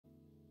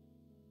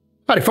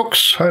Howdy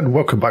folks, and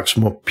welcome back to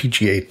some more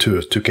PGA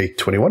Tour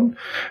 2K21,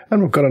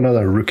 and we've got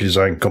another rookie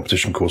design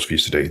competition course for you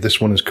today.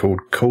 This one is called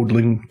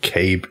Coadling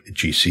Cabe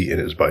GC, and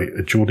it is by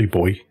Geordie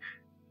Boy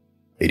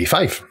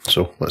 85.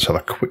 So let's have a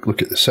quick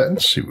look at the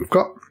settings, see what we've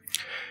got.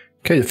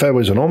 Okay, the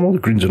fairways are normal, the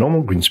greens are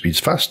normal, green speed's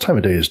fast, time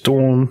of day is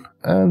dawn,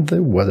 and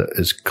the weather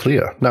is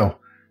clear. Now,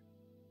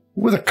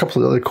 with a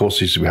couple of other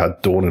courses we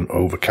had dawn and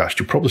overcast,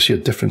 you'll probably see a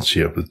difference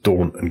here with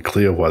dawn and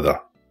clear weather.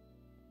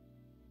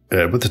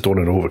 With the dawn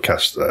and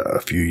overcast, a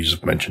few users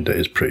have mentioned it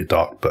is pretty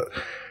dark, but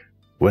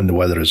when the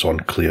weather is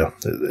on clear,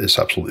 it's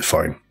absolutely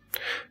fine.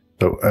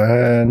 So,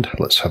 and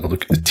let's have a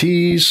look at the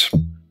tees.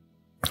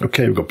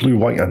 Okay, we've got blue,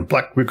 white, and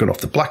black. We're going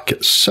off the black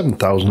at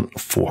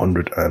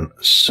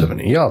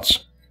 7,470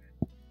 yards.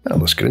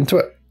 And let's get into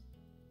it.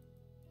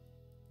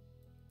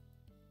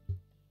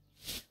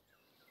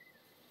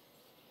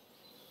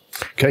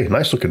 Okay,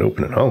 nice looking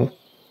opening hole.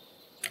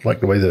 I like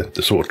the way the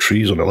sort of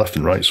trees on the left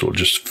and right sort of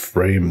just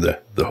frame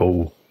the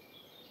hole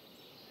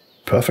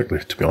perfectly,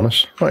 to be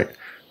honest. Right,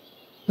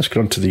 let's get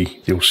on to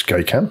the old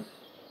sky cam.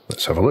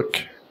 Let's have a look.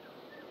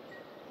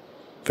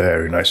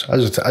 Very nice.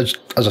 As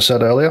I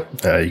said earlier,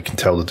 you can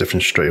tell the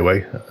difference straight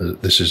away.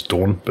 This is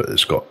dawn, but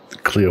it's got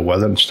clear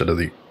weather instead of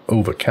the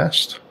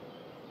overcast.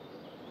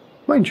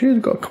 Mind you,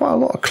 they've got quite a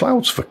lot of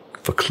clouds for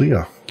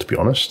clear, to be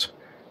honest.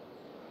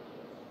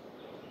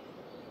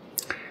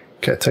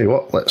 Okay, I tell you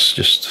what, let's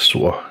just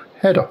sort of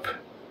head up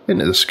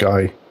into the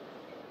sky,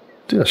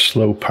 do a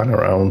slow pan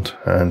around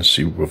and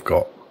see what we've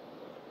got.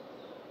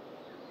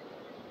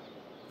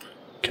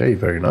 Okay,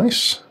 very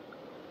nice.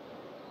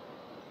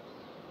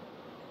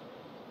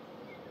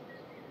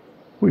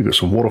 We've got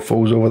some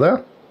waterfalls over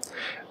there.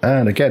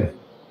 And again,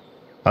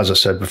 as I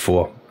said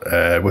before,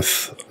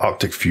 with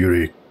Arctic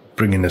Fury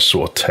bringing this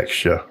sort of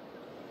texture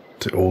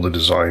to all the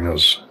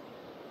designers,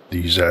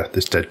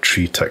 this dead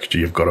tree texture,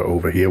 you've got it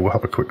over here. We'll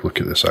have a quick look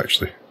at this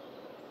actually.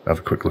 Have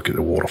a quick look at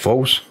the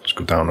waterfalls. Let's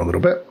go down a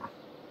little bit.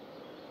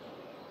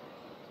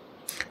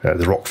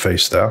 The rock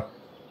face there.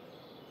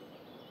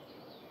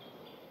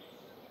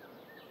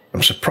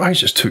 I'm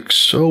surprised it took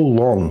so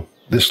long,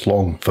 this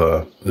long,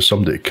 for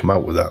somebody to come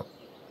out with that.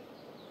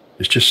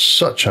 It's just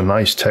such a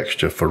nice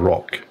texture for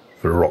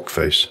a rock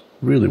face.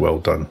 Really well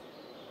done.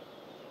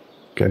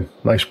 Again,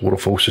 nice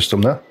waterfall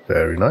system there.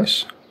 Very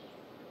nice.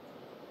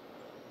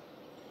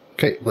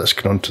 Okay, let's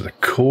get on to the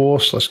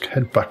course. Let's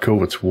head back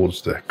over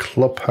towards the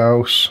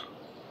clubhouse.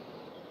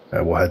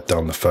 We'll head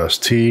down the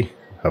first tee.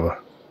 Have a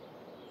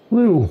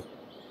little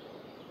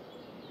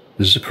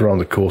zip around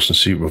the course and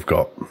see what we've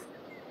got.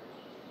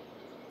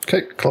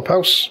 Okay,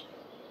 clubhouse.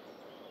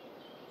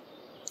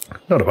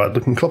 Not a bad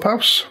looking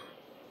clubhouse.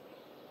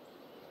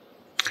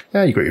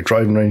 Yeah, you've got your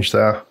driving range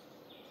there.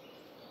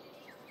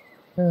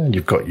 And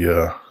you've got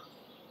your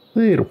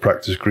little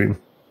practice green.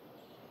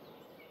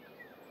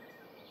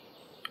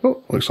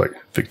 Oh, looks like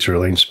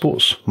Victoria Lane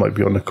Sports might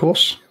be on the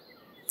course.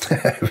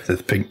 With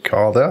the pink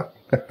car there.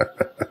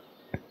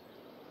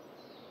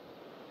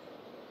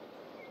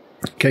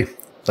 Okay,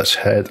 let's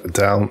head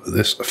down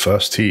this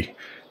first tee.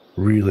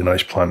 Really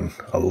nice plan.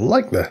 I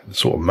like the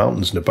sort of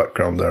mountains in the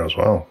background there as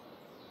well.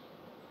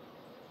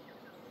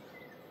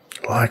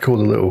 I like all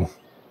the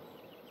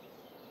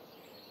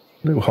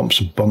little humps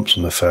and bumps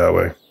on the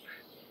fairway.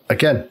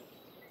 Again,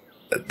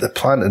 the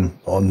planning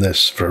on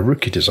this for a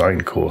rookie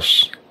design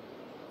course,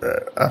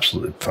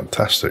 absolutely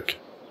fantastic.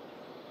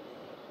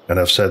 And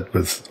I've said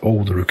with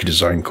all the rookie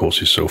design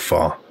courses so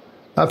far,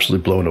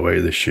 absolutely blown away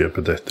this year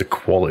by the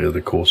quality of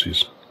the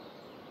courses.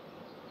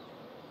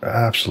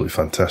 Absolutely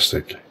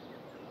fantastic.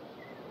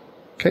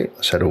 Okay,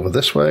 let's head over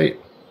this way.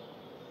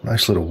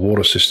 Nice little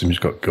water system he's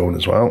got going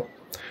as well.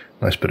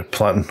 Nice bit of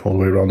planting all the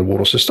way around the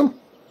water system.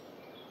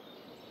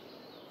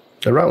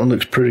 The routing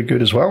looks pretty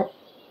good as well.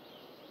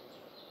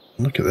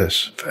 Look at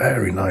this,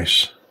 very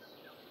nice.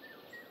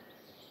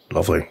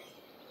 Lovely.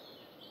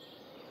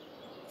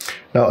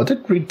 Now, I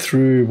did read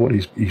through what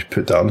he's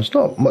put down. It's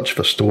not much of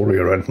a story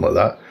or anything like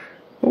that.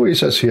 What he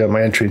says here,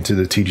 my entry into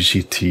the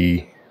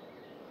TGCT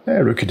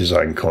Rookie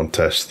Design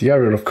Contest. The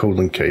area of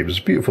Coadling Cabe is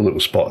a beautiful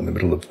little spot in the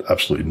middle of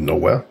absolutely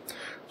nowhere.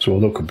 So a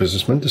local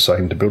businessman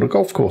decided to build a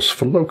golf course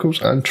for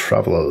locals and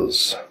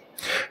travellers.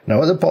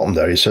 Now, at the bottom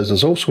there, he says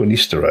there's also an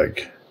Easter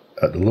egg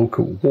at the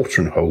local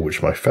watering hole,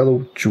 which my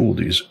fellow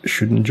Geordies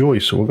should enjoy.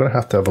 So we're going to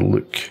have a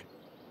look.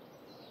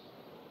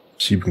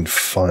 See if we can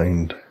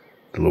find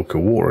the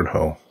local watering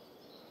hole.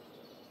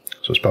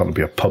 So it's bound to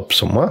be a pub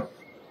somewhere.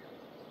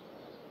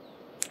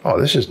 Oh,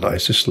 this is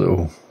nice. This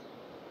little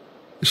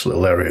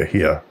area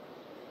here.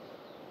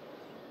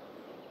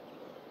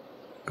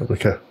 Got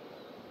like a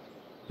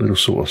little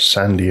sort of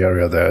sandy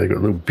area there. You've got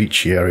a little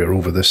beachy area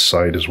over this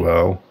side as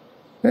well.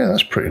 Yeah,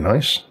 that's pretty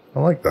nice. I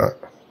like that.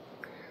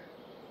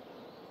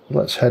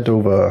 Let's head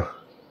over.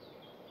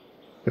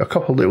 Got a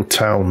couple of little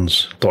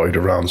towns dotted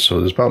around,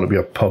 so there's bound to be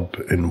a pub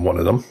in one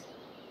of them.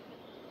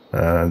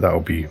 And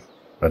that'll be,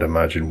 I'd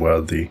imagine, where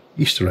the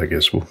Easter egg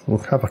is. We'll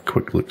have a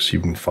quick look, see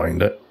if we can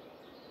find it.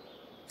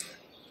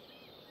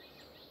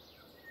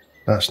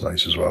 That's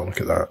nice as well,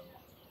 look at that.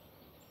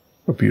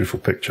 What a beautiful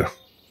picture.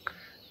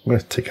 I'm going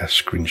to take a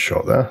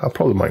screenshot there. I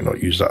probably might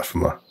not use that for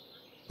my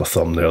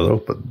thumbnail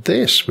though, but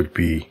this would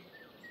be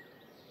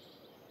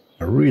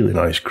a really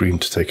nice green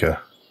to take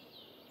a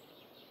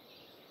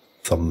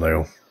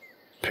thumbnail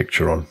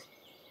picture on.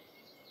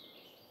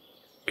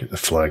 Get the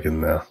flag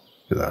in there.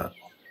 Look at that.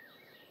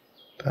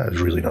 That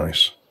is really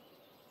nice.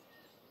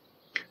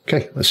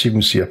 Okay, let's see if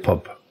we can see a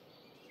pub.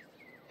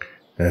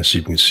 Let's see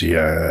if we can see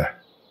an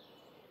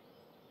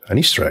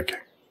Easter egg.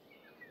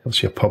 Let's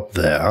see a pub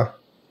there.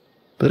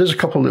 There is a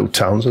couple of little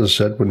towns, as I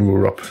said, when we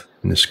were up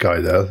in the sky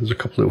there. There's a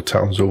couple of little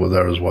towns over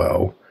there as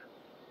well.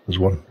 There's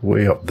one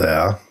way up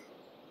there.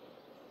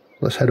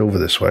 Let's head over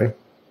this way.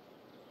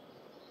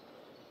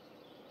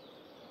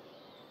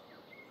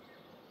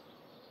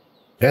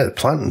 Yeah, the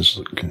planting's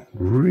looking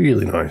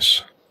really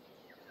nice.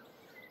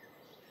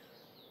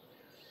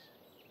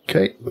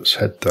 Okay, let's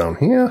head down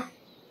here.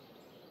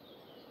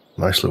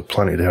 Nice little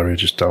planted area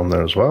just down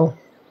there as well.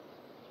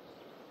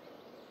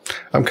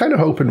 I'm kind of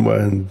hoping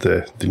when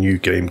the new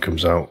game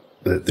comes out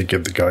that they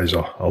give the guys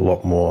a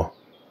lot more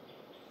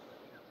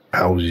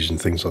houses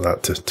and things like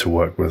that to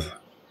work with.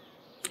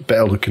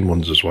 Better looking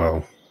ones as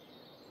well.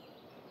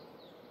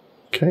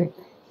 Okay,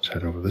 let's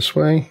head over this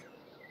way.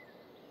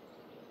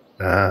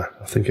 I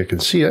think I can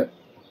see it.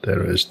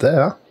 There it is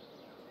there.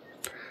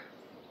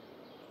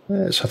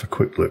 Let's have a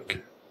quick look.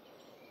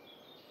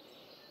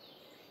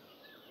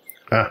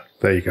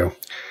 There you go.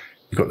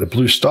 You've got the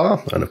blue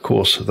star, and of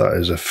course that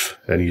is if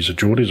any of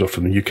Geordies are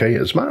from the UK.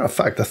 As a matter of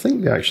fact, I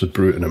think they actually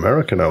brew it in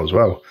America now as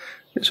well.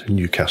 It's a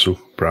Newcastle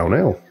Brown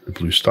Ale, the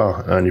blue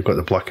star, and you've got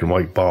the black and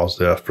white bars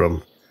there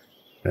from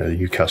the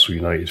Newcastle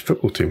United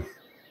football team.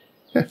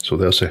 Yeah, so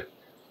there's the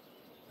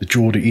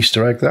Geordie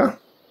Easter egg there.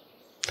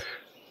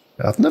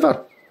 I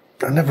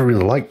never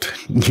really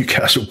liked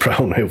Newcastle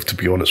Brown Ale, to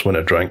be honest, when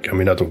I drank. I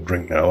mean, I don't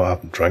drink now. I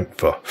haven't drank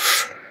for,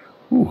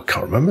 I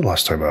can't remember the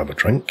last time I had a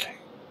drink.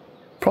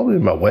 Probably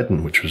my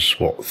wedding, which was,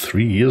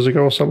 3 years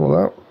ago or something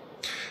like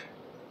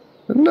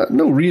that.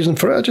 No reason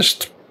for it. I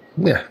just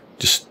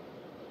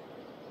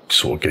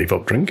sort of gave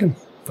up drinking.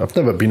 I've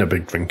never been a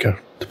big drinker,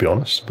 to be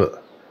honest,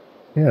 but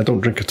yeah, I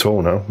don't drink at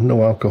all now.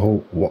 No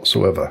alcohol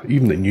whatsoever.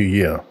 Even at New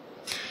Year,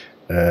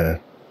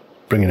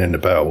 bringing in the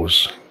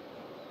bells,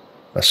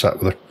 I sat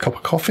with a cup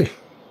of coffee.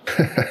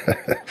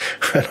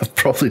 And I've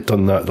probably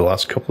done that the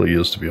last couple of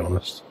years, to be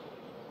honest.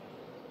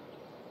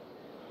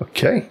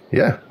 Okay,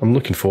 yeah, I'm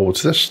looking forward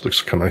to this.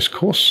 Looks like a nice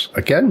course.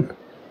 Again,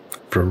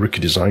 for a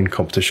rookie design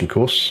competition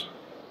course.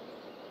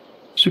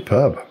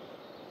 Superb.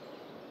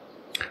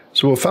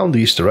 So we've found the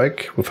Easter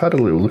egg. We've had a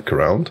little look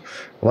around.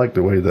 I like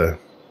the way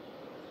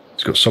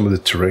it's got some of the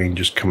terrain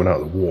just coming out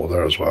of the water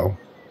there as well.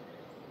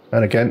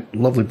 And again,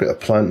 lovely bit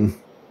of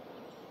planting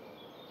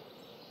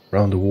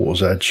around the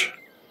water's edge.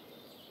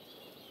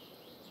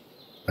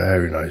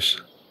 Very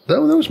nice.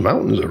 Those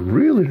mountains are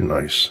really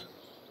nice.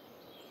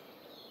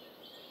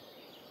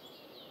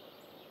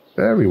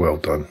 Very well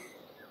done.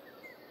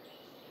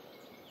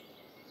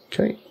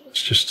 Okay,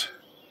 let's just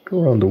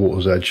go around the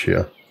water's edge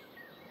here.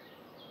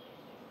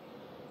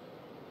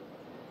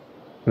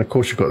 And of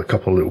course you've got a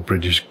couple of little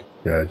bridges,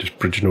 just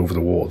bridging over the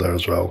water there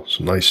as well.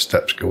 Some nice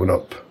steps going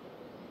up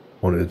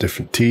onto the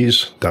different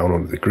tees, down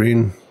onto the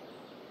green.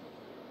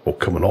 Or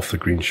coming off the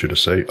green, should I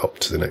say, up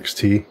to the next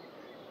tee.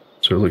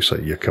 So it looks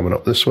like you're coming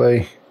up this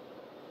way,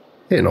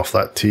 hitting off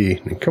that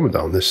tee, and coming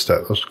down this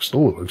step. Oh,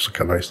 it looks like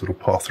a nice little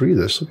par 3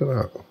 this, look at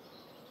that.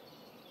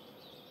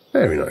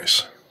 Very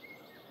nice.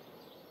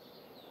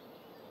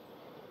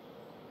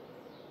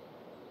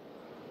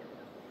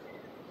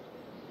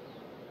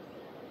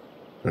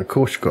 And of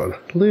course you've got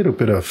a little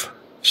bit of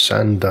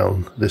sand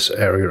down this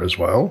area as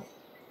well.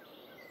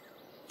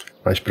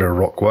 Nice bit of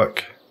rock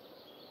work.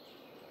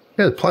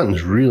 Yeah, the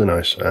planting's really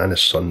nice, and the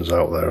sun's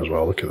out there as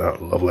well. Look at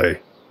that, lovely.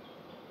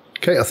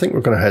 Okay, I think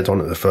we're going to head on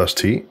to the first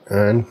tee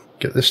and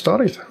get this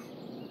started.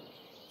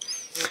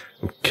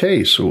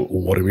 Okay, so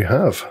what do we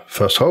have?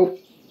 First hole.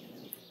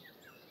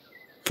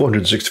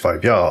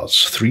 465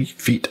 yards, 3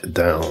 feet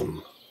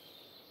down.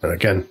 And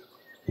again,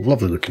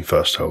 lovely looking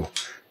first hole.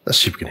 Let's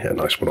see if we can hit a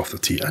nice one off the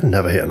tee. I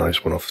never hit a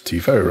nice one off the tee,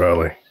 very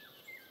rarely.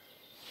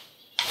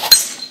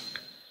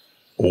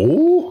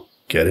 Oh,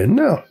 get in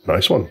now.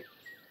 Nice one.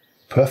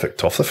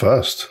 Perfect, off the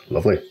first.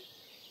 Lovely.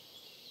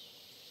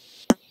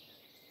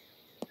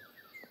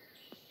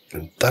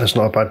 And that is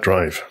not a bad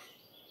drive.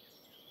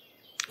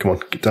 Come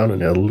on, get down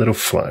in a little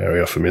flat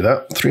area for me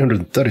there.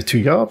 332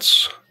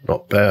 yards,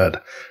 not bad.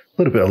 A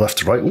little bit of left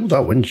to right. Oh,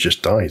 that wind's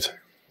just died.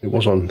 It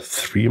was on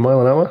 3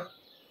 miles an hour.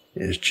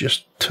 It has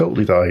just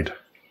totally died.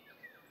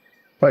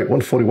 Right,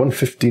 141,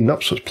 15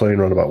 up, so it's playing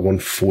around about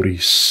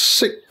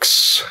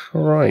 146.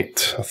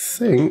 Right, I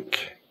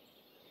think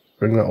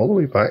bring that all the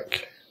way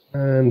back,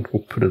 and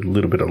we'll put a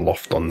little bit of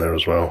loft on there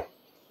as well.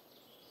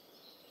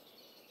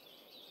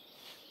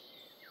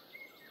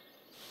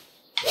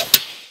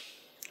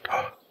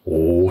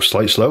 Oh,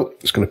 slight slope.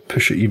 It's going to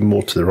push it even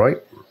more to the right.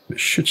 It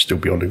should still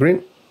be on the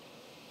green.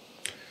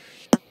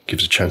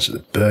 Gives a chance at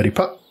the birdie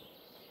putt.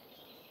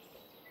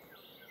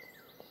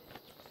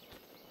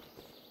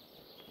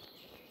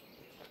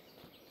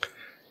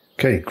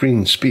 Okay,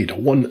 green speed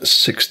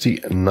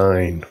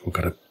 169. We've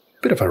got a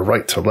bit of a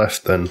right to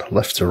left, then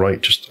left to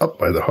right, just up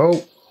by the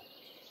hole.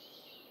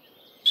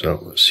 So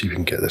let's see if we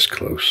can get this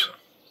close.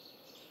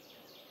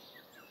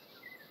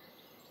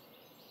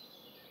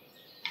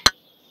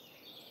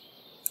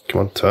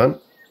 Come on, turn.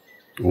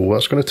 Oh,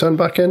 that's going to turn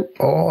back in.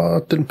 Oh,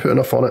 I didn't put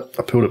enough on it.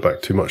 I pulled it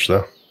back too much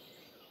there. A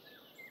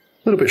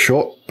little bit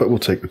short, but we'll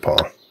take the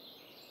par.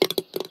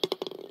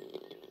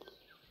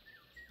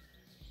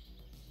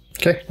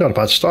 Okay, not a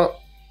bad start.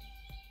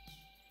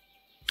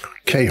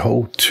 Okay,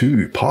 hole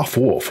 2, par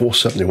 4,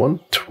 471,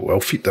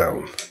 12 feet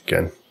down.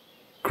 Again,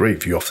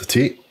 great view off the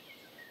tee.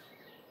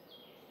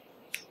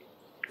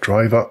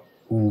 Driver,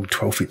 ooh,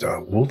 12 feet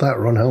down. Will that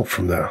run out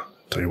from there?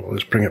 Tell you what,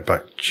 let's bring it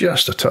back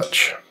just a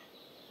touch.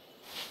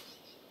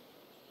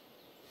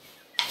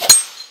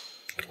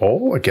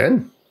 Oh,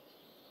 again.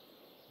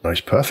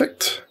 Nice,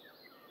 perfect.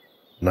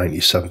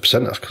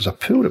 97%, that's because I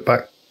pulled it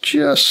back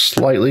just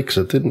slightly because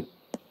I didn't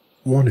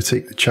want to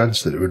take the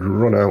chance that it would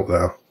run out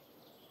there.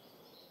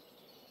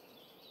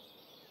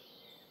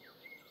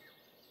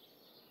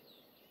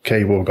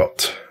 Okay, well, we've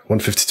got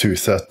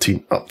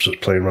 152.13 up, so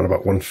it's playing around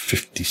about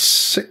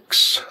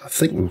 156. I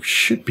think we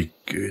should be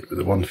good with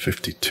the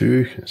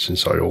 152,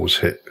 since I always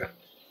hit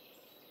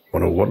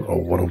 101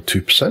 or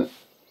 102%.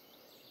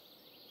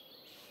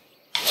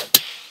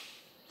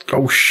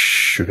 Oh,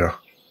 sugar.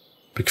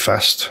 Big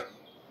fast.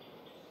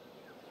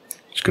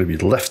 It's going to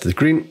be left of the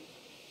green.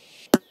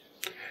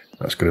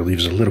 That's going to leave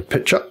us a little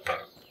pitch up.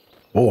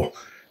 Oh,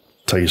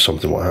 tell you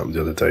something what happened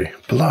the other day.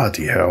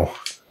 Bloody hell.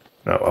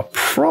 Now,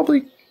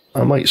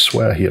 I might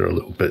swear here a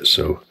little bit,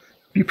 so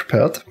be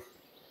prepared.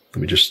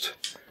 Let me just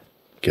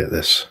get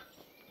this.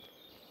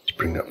 Let's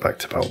bring that back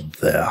to about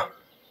there.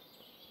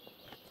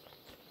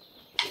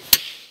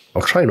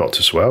 I'll try not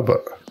to swear,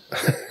 but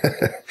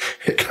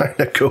it kind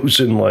of goes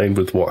in line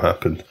with what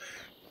happened.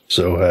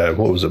 So,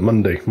 what was it?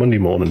 Monday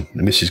morning,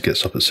 the missus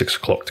gets up at 6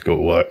 o'clock to go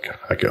to work.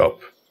 I get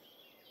up,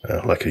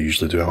 like I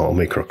usually do. I'll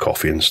make her a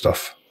coffee and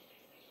stuff.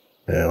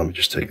 Let me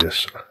just take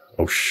this.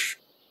 Oh,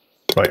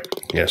 right,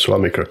 yeah, so I'll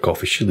make her a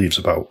coffee. She leaves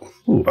about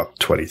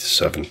 20 to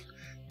 7.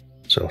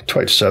 So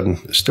 20 to 7,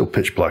 it's still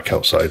pitch black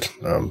outside.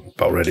 I'm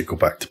about ready to go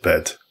back to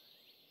bed.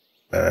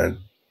 And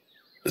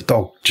the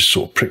dog just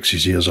sort of pricks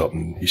his ears up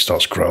and he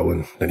starts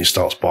growling. Then he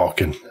starts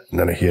barking. And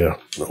then I hear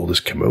all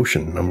this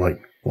commotion. And I'm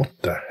like, what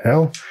the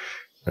hell?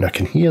 And I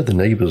can hear the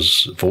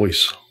neighbour's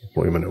voice.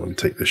 Wait a minute, let me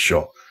take this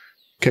shot.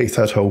 Okay,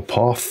 third hole,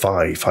 par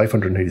 5,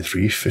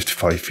 583,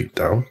 55 feet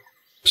down.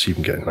 See if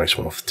we can get a nice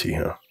one off the tee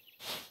here.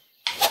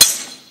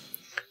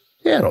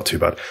 Yeah, not too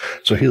bad.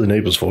 So I hear the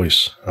neighbour's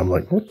voice. I'm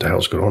like, what the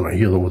hell's going on? I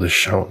hear all this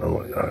shout. I'm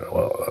like,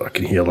 I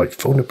can hear like,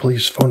 phone the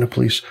police, phone the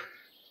police.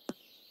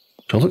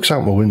 So I looks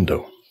out my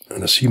window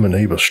and I see my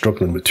neighbour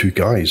struggling with 2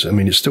 guys. I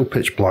mean, it's still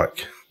pitch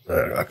black.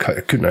 I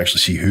couldn't actually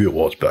see who it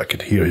was, but I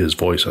could hear his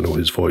voice. I know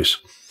his voice.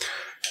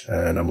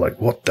 And I'm like,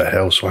 what the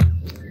hell? So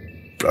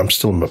I'm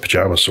still in my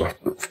pyjamas, so I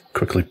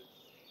quickly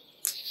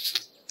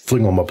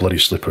fling on my bloody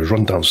slippers,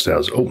 run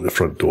downstairs, open the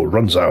front door,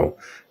 runs out.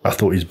 I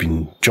thought he's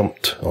been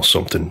jumped or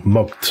something,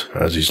 mugged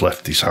as he's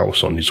left his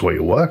house on his way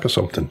to work or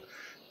something.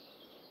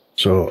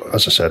 So,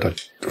 as I said, I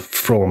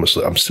throw on my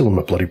slip. I'm still in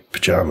my bloody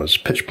pyjamas,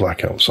 pitch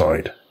black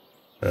outside.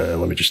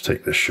 Let me just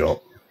take this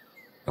shot.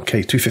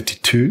 Okay,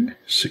 252,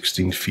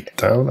 16 feet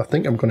down. I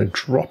think I'm going to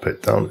drop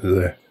it down to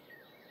the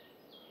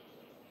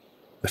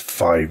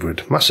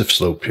 5-wood. Massive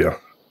slope here.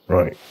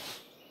 Right.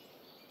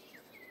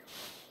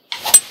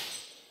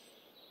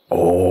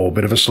 Oh,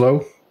 bit of a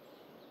slow.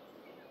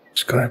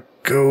 It's going to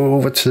go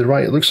over to the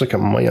right. It looks like it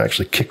might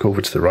actually kick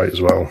over to the right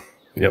as well.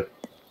 Yep.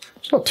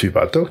 It's not too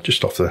bad though,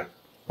 just off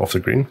the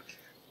green.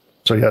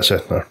 So yeah, that's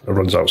it. It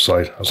runs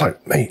outside. I was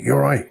like, mate,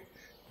 you're right.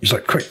 He's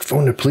like, quick,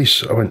 phone the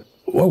police. I went,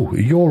 whoa,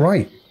 you're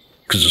right.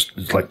 Because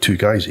there's like 2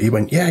 guys. He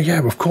went,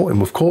 yeah, we've caught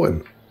him.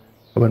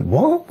 I went,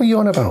 what are you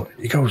on about?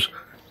 He goes,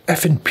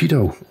 effing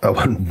pedo. I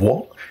went,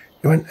 what?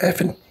 He went,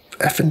 effing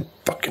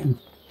fucking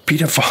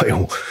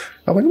pedophile.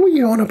 I went, what are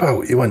you on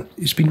about? He went,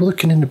 he's been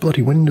looking in the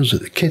bloody windows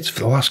at the kids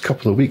for the last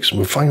couple of weeks and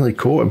we finally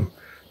caught him.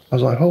 I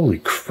was like, holy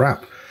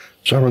crap.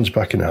 So I runs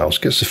back in the house,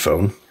 gets the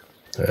phone.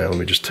 Let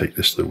me just take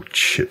this little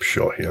chip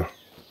shot here.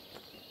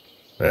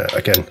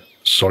 Again,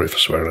 sorry for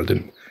swearing.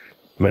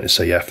 I meant to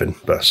say effing,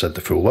 but I said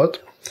the full word.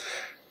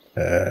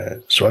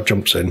 So I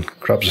jumps in,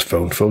 grabs the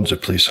phone, phones the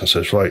police and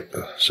says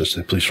to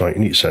the police, right,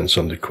 you need to send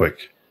somebody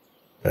quick.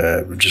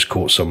 We've just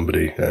caught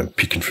somebody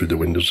peeking through the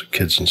windows at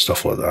kids and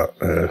stuff like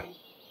that.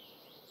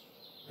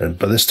 And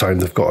by this time,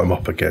 they've got him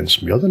up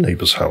against my other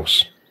neighbour's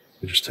house.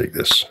 Let me just take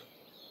this.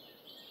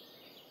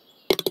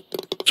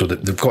 So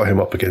they've got him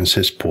up against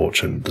his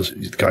porch, and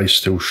the guy's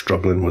still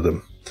struggling with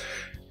him.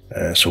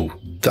 So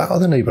that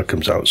other neighbour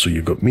comes out. So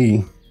you've got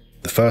me,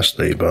 the first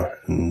neighbour,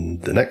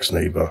 and the next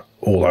neighbour,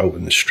 all out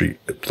in the street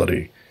at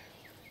bloody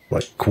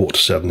like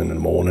 6:45 in the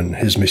morning.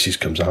 His missus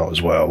comes out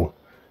as well.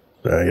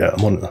 Yeah,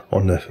 I'm on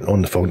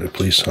the phone to the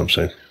police. I'm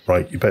saying,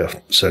 right, you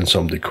better send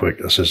somebody quick.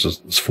 I says,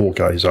 there's 4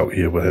 guys out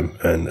here with him,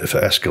 and if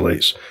it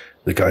escalates,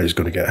 the guy is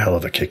going to get a hell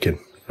of a kicking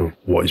for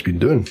what he's been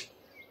doing.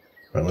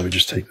 Right, let me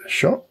just take this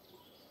shot.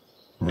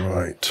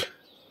 Right.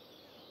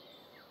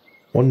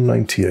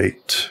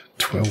 198,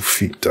 12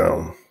 feet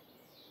down.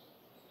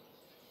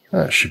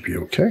 That should be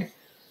okay.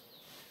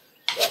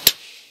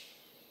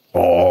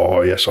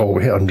 Oh, yes. Oh,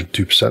 we hit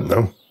 102%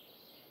 now.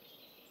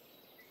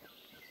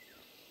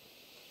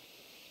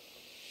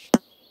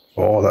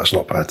 Oh, that's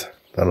not bad.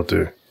 That'll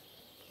do.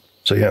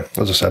 So, yeah,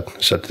 as I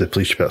said to the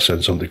police, you better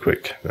send somebody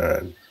quick.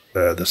 And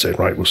they said,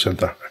 right, we'll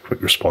send a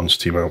quick response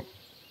team out.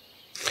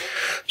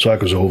 So I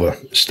goes over,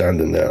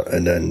 standing there,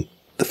 and then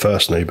the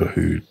first neighbour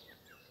whose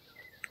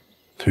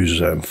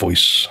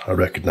voice I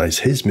recognised,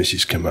 his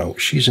missus came out.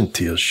 She's in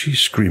tears. She's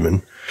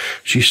screaming.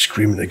 She's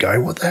screaming at the guy,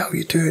 what the hell are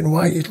you doing?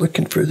 Why are you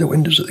looking through the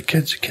windows at the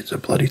kids? The kids are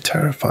bloody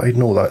terrified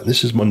and all that. And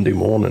this is Monday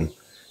morning.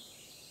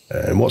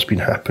 And what's been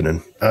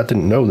happening? I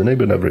didn't know. The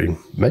neighbour never even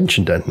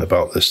mentioned anything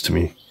about this to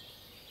me.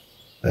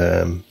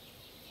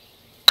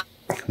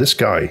 This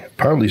guy,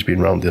 apparently he's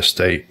been around the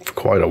estate for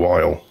quite a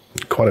while.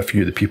 Quite a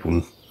few of the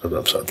people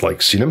have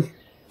like seen him.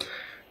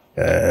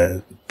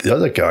 The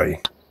other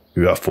guy,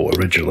 who I thought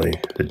originally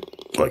had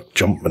like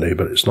jumped my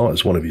neighbour, it's not,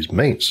 it's one of his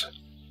mates.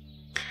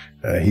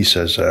 He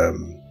says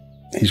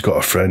he's got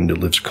a friend who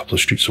lives a couple of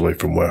streets away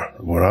from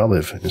where I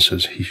live, and he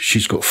says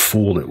she's got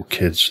 4 little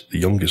kids. The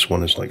youngest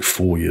one is like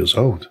 4 years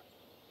old.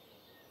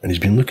 And he's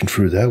been looking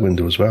through their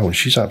window as well,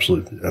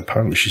 and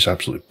apparently she's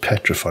absolutely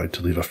petrified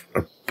to leave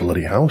a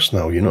bloody house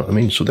now, you know what I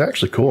mean? So they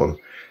actually caught him.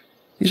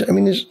 He's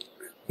a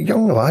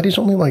young lad, he's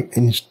only like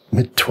in his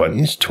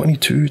mid-20s,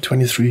 22,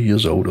 23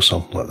 years old or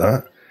something like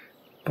that.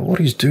 But what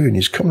he's doing,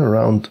 he's coming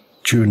around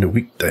during the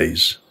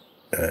weekdays,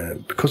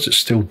 because it's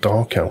still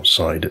dark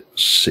outside at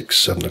 6,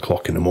 7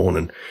 o'clock in the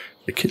morning.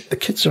 The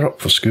kids are up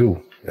for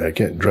school,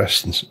 getting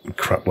dressed and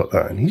crap like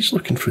that, and he's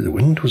looking through the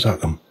windows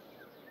at them.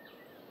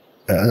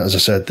 As I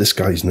said, this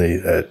guy's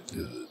the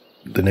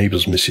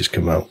neighbour's missus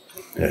come out.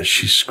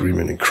 She's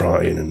screaming and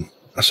crying, and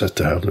I said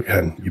to her, look,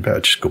 Hen, you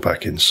better just go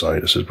back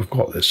inside. I said, we've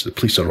got this. The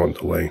police are on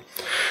the way.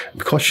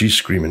 Because she's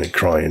screaming and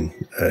crying,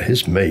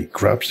 his mate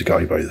grabs the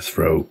guy by the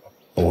throat.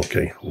 Oh,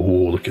 okay.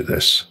 Oh, look at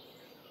this.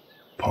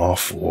 Par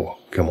 4.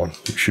 Come on.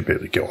 You should be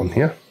able to get on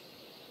here.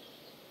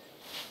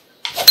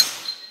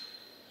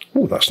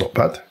 Oh, that's not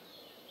bad.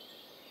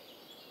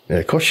 Yeah,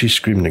 because she's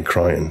screaming and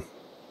crying,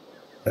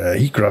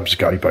 he grabs the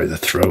guy by the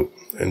throat,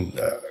 and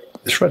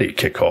it's ready to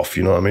kick off,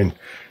 you know what I mean?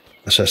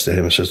 I says to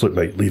him, I says, look,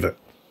 mate, leave it.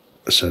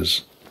 I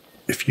says,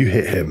 if you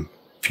hit him,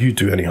 if you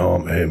do any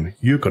harm to him,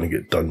 you're going to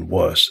get done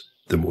worse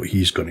than what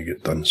he's going to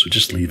get done, so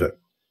just leave it.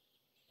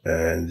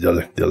 And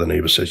the other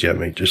neighbour says, yeah,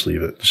 mate, just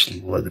leave it.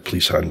 Just let the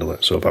police handle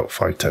it. So about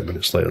 5-10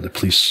 minutes later, the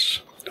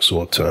police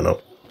sort of turn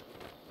up.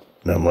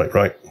 And I'm like,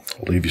 right,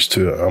 I'll leave you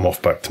to it. I'm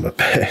off back to my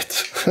bed.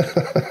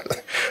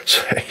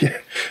 So, yeah,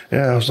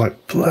 I was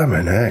like,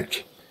 blimmin'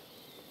 heck.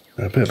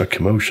 A bit of a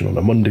commotion on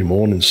a Monday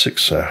morning,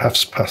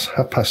 half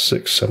past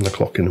 6, 7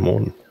 o'clock in the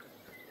morning.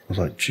 I was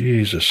like,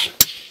 Jesus.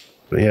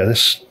 But yeah,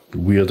 this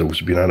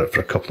weirdo's been at it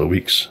for a couple of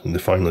weeks, and they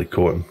finally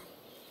caught him.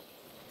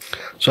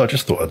 So I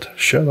just thought I'd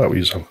share that with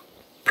you. I'm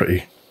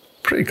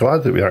pretty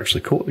glad that we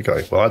actually caught the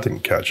guy. Well, I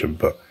didn't catch him,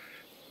 but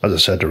as I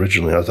said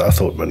originally, I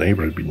thought my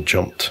neighbour had been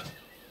jumped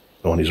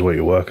on his way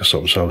to work or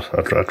something, so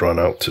I'd run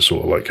out to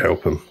sort of like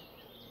help him.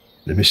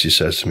 The missus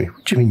says to me,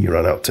 what do you mean you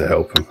ran out to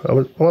help him? I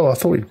went, well, I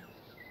thought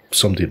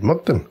somebody had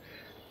mugged him.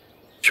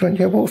 She went,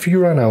 yeah, what if you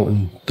ran out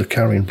and they're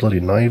carrying bloody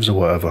knives or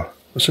whatever?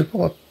 I said,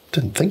 well, I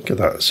didn't think of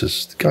that. I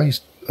says, I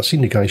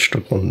seen the guy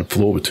struggling on the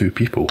floor with 2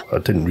 people. I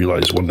didn't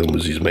realise one of them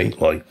was his mate,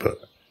 but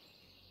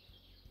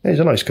yeah, he's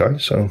a nice guy,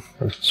 so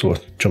I sort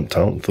of jumped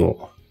out and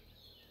thought,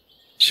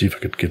 see if I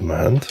could give him a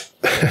hand.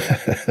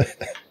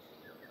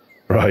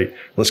 Right,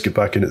 let's get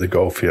back into the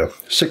golf here.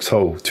 6th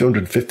hole,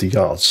 250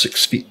 yards,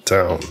 6 feet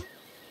down.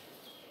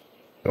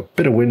 Got a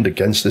bit of wind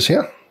against us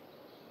here.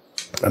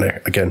 And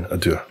again, I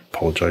do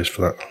apologise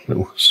for that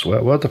little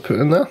swear word I put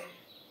in there.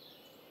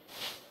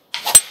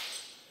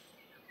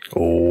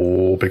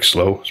 Oh, big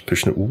slow. It's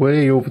pushing it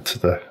way over to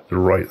the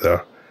right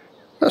there.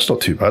 That's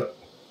not too bad.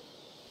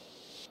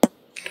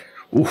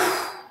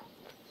 Oof.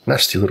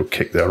 Nasty little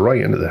kick there,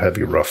 right into the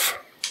heavy rough.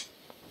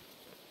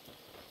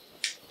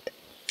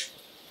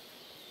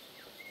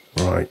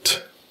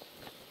 Right.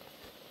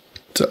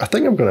 So I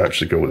think I'm going to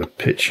actually go with a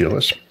pitch here.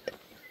 Let's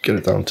get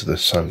it down to the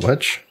sand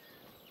ledge.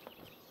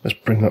 Let's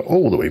bring that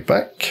all the way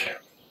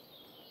back.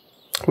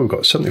 We've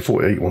got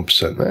 74 to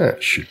 81% there.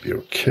 It should be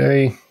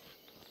okay.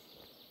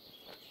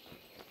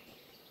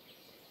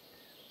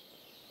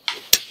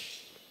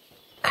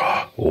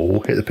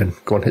 Oh, hit the pin.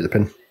 Go on, hit the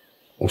pin.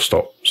 Oh,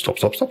 stop. Stop.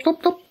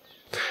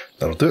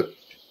 That'll do it.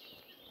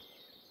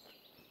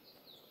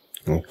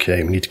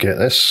 Okay, we need to get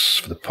this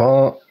for the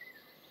par.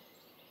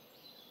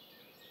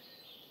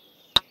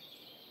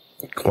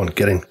 Go on,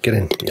 get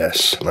in.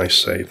 Yes,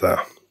 nice save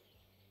there.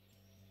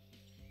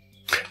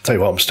 Tell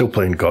you what, I'm still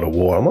playing God of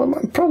War.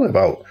 I'm probably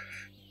about,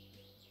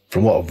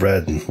 from what I've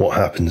read and what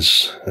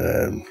happens,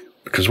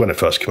 because when it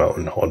first came out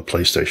on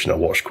PlayStation, I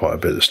watched quite a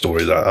bit of the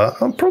story there.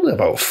 I'm probably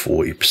about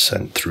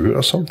 40% through it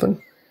or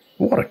something.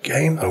 What a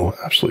game, though.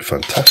 Absolutely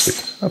fantastic.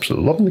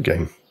 Absolutely loving the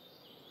game.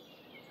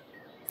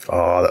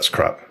 Oh, that's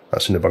crap.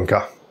 That's in the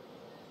bunker.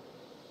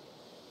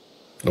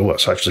 Oh,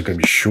 that's actually going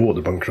to be short,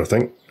 the bunker, I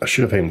think. I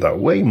should have aimed that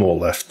way more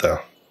left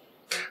there.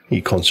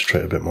 Need to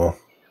concentrate a bit more.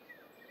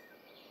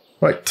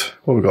 Right,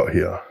 what we got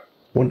here?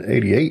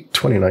 188,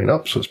 29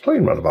 up, so it's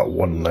playing around about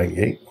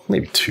 198,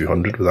 maybe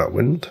 200 with that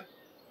wind.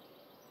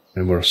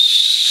 And we're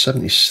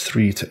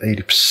 73 to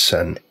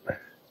 80%.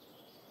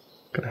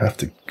 Gonna have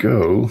to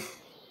go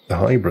the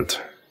hybrid.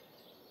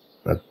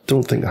 I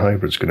don't think the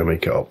hybrid's going to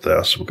make it up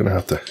there, so we're going to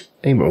have to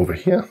aim it over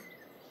here.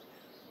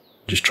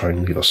 Just try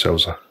and leave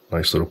ourselves a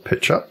nice little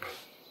pitch up.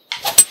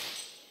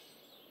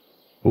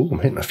 Oh, I'm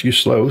hitting a few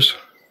slows.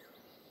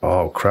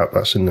 Oh crap,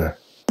 that's in the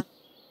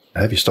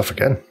heavy stuff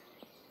again.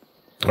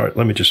 Alright,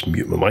 let me just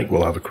mute my mic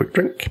while I have a quick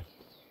drink.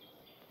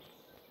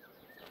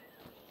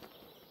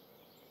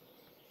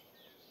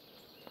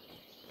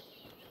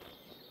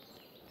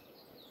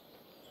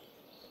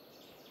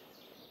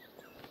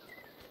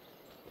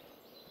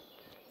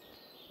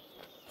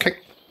 Okay.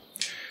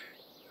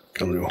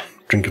 Got a little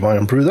drink of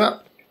iron brew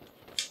that.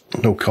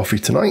 No coffee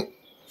tonight.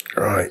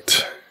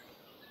 Right.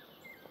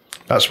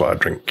 That's what I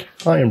drink.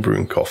 Iron brew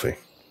and coffee.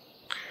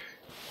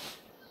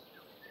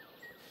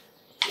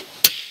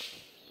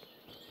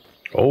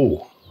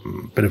 Oh,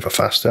 bit of a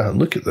fast down.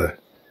 Look at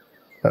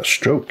that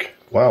stroke.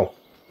 Wow.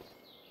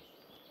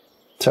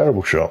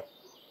 Terrible shot.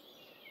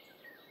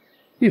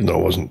 Even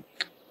though it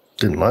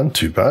didn't land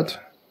too bad.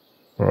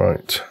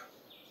 Right.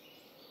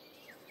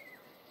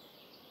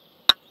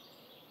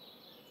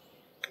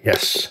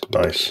 Yes,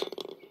 nice.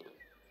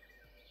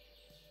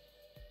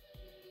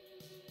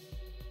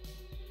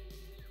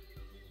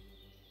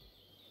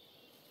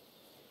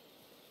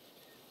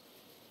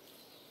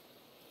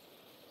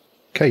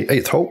 Okay,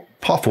 8th hole,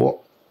 par 4,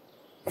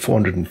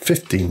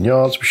 415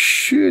 yards. We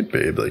should be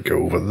able to go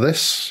over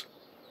this.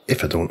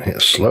 If I don't hit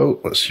a slow,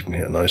 let's see if we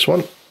can hit a nice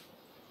one.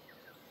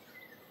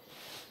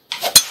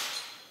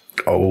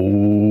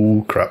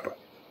 Oh, crap.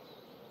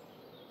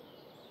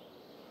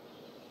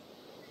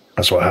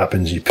 That's what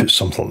happens, you put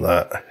something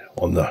like that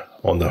on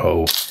the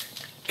hole.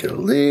 Get a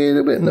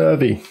little bit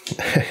nervy,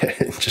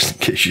 just in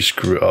case you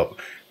screw it up.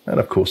 And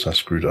of course I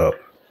screwed it up.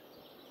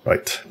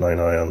 Right, 9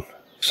 iron,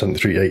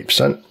 73,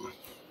 8%.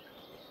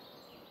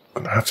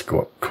 I'm going to have to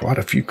go up quite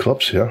a few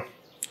clubs here,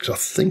 because I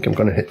think I'm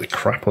going to hit the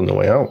crap on the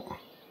way out.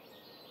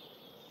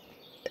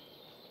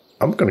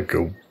 I'm going to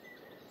go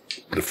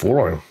with a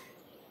 4 iron.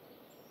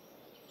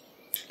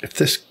 If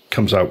this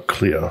comes out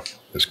clear,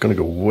 it's going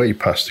to go way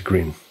past the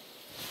green.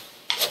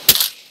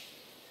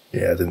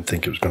 Yeah, I didn't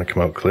think it was going to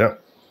come out clear.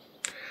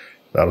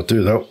 That'll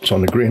do though, it's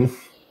on the green.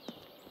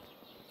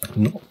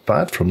 Not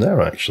bad from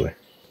there actually.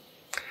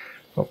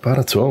 Not bad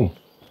at all.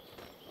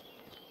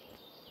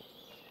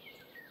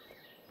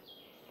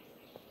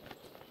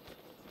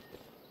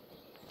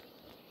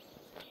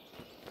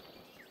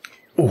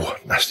 Oh,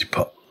 nasty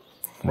putt.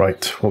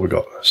 Right, what we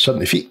got?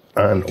 70 feet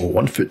and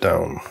 1 foot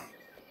down.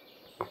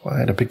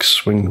 Quite a big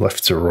swing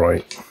left to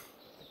right.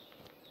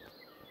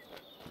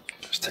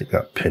 Let's take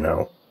that pin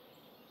out.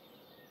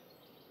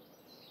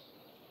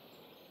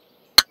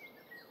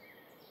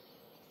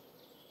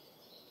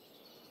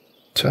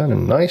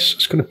 Turning nice.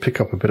 It's going to pick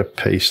up a bit of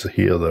pace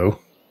here though.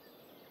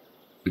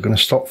 You're going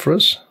to stop for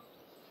us?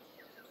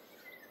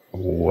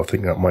 Oh, I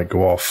think that might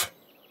go off.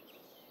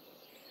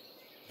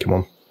 Come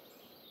on.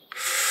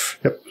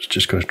 Yep, it's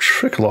just going to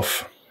trickle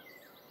off.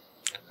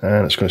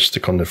 And it's going to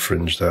stick on the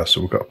fringe there,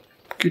 so we've got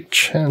a good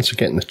chance of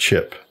getting the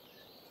chip.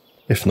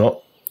 If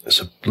not,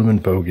 it's a blooming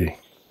bogey.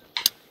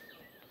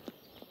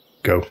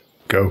 Go,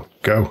 go,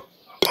 go.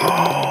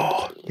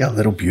 Oh, yeah,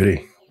 little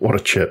beauty. What a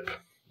chip.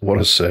 What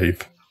a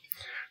save.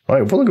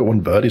 Right, we've only got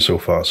 1 birdie so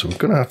far, so we're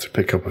going to have to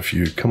pick up a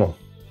few. Come on.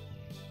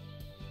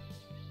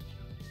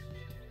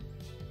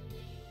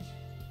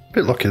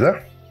 Bit lucky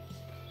there.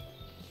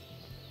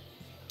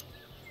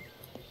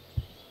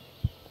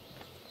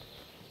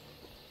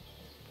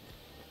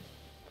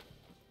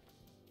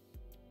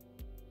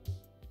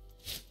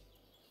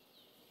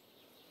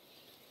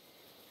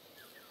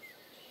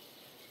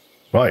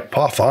 Right,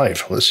 par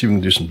 5. Let's see if we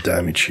can do some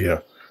damage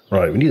here.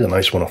 Right, we need a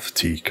nice one off the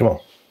tee. Come on.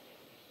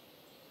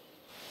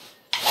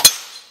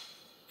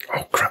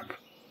 Oh, crap.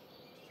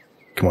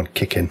 Come on,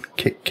 kick in.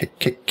 Kick, kick,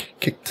 kick.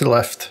 Kick to the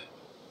left.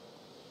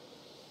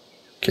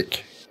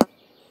 Kick.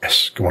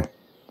 Yes, come on.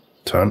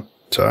 Turn,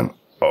 turn.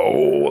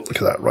 Oh, look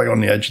at that. Right on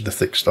the edge of the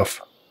thick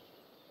stuff.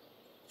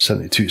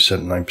 72,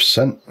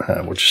 79%.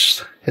 And we'll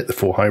just hit the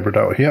 4 hybrid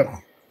out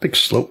here. Big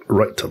slope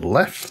right to the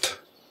left.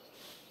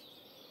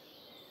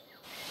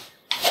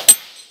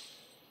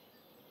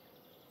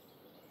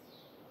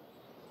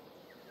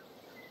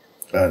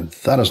 And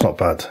that is not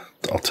bad.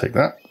 I'll take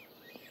that.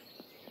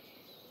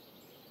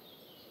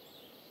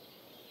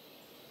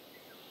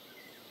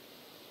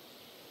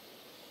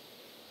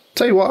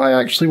 Tell you what, I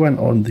actually went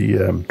on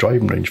the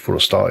driving range before I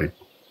started.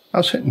 I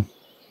was hitting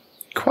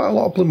quite a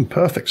lot of blooming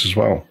perfects as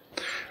well.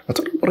 I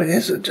don't know what it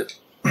is. It just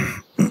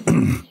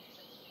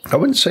I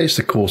wouldn't say it's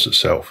the course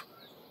itself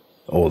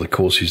or the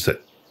courses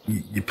that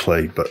you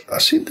play, but there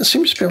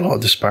seems to be a lot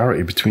of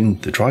disparity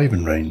between the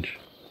driving range.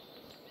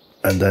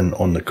 And then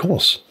on the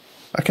course,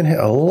 I can hit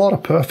a lot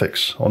of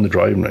perfects on the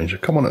driving range. I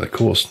come on at the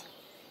course,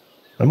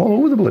 I'm all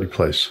over the bloody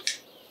place.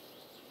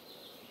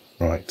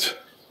 Right.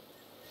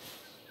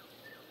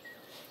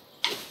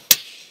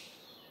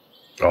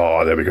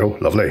 Oh, there we go.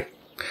 Lovely.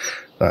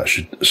 That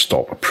should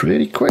stop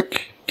pretty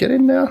quick. Get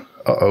in there.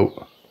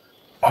 Uh-oh.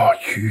 Oh,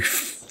 you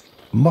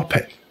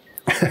muppet.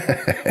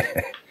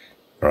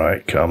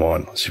 Right, come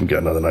on. Let's see if we can get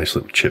another nice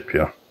little chip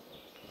here.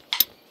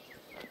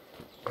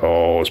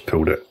 Oh, it's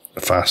pulled it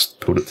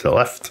fast. Pulled it to the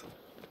left.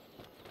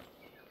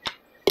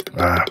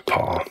 Ah,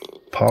 par.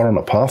 Par on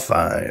a par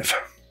 5.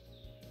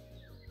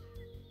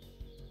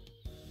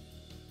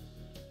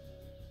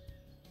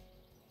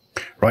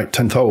 Right,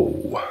 10th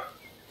hole.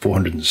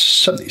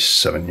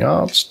 477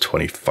 yards,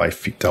 25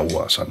 feet down.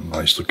 Wow, that's a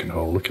nice looking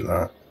hole. Look at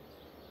that.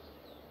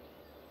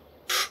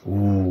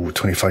 Ooh,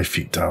 25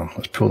 feet down.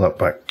 Let's pull that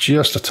back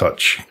just a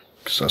touch,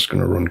 because that's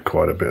going to run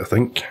quite a bit, I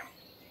think.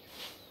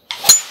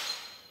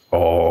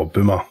 Oh,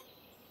 boomer.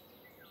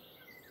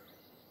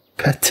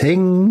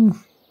 Petting.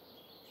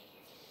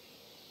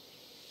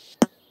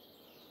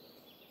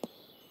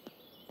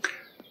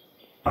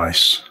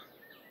 Nice.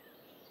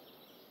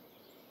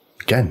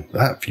 Again,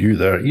 that view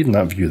there, even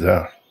that view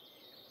there.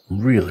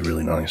 Really,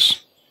 really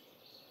nice.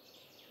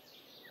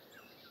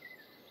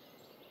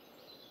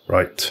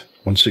 Right,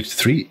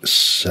 163,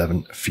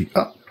 7 feet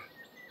up.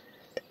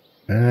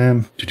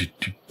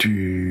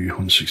 163,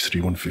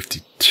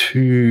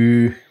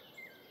 152.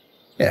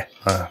 Yeah,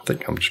 I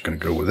think I'm just going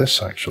to go with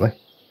this actually.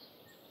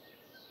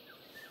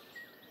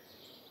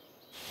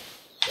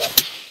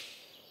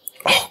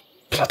 Oh,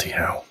 bloody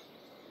hell.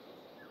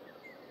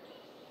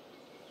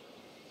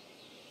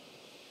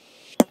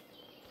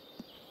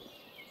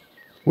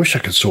 Wish I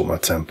could sort my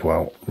tempo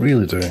out,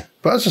 really do.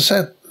 But as I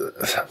said,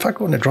 if I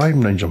go on the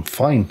driving range, I'm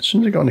fine. As soon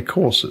as I go on the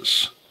course,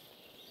 it's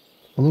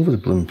all over the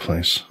blooming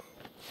place.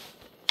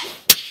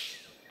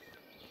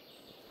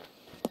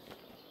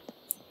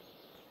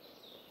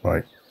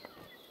 Right,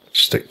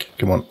 stick,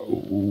 come on.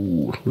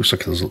 Ooh, looks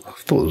like there's, I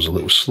thought there was a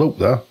little slope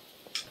there.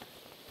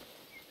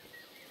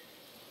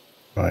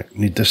 Right,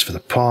 need this for the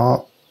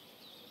par.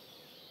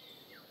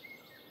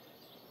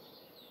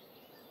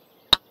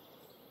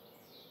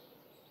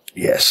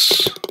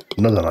 Yes,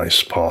 another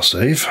nice par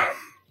save.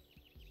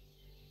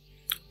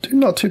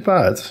 Not too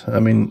bad. I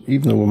mean,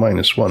 even though we're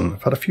 -1,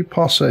 I've had a few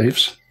par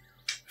saves,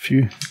 a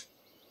few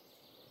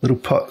little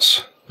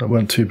putts that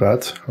weren't too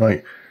bad.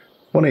 Right,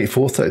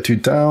 184, 32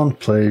 down,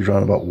 played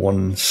around about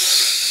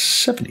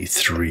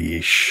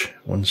 173-ish,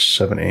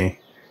 170,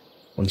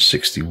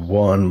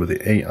 161 with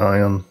the 8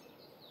 iron.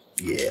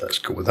 Yeah, let's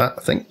go with that,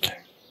 I think.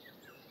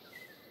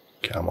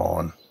 Come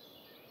on.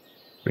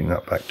 Bring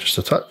that back just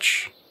a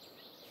touch.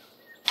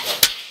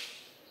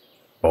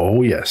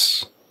 Oh,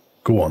 yes.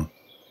 Go on.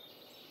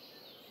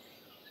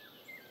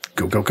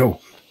 Go, go, go.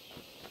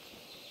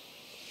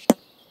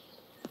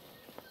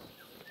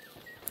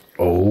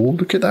 Oh,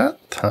 look at that.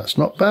 That's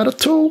not bad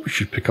at all. We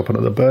should pick up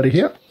another birdie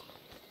here.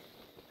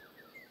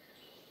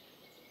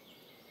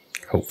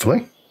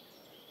 Hopefully.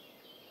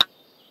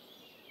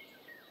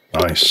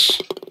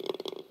 Nice.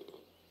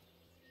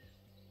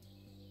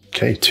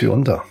 Okay, 2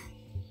 under.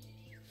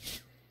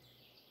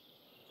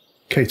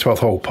 Okay, 12th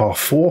hole, par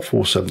 4,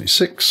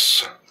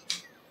 476.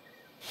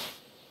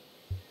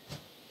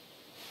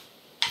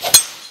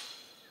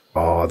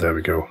 Oh, there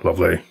we go.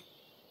 Lovely.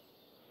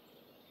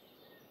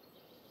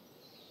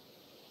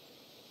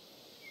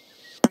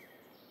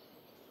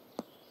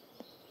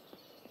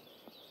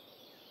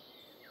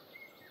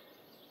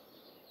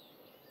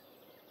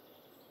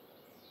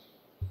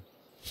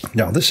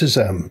 Now, this is,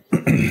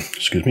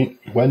 excuse me,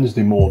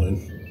 Wednesday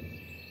morning.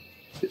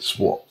 It's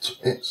what?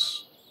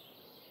 It's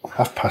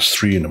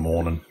 3:30 in the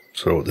morning.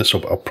 So this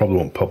will, I probably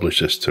won't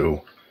publish this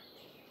till,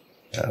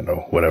 I don't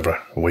know, whenever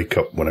I wake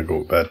up when I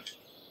go to bed.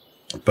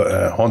 But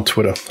on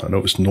Twitter, I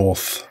noticed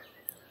North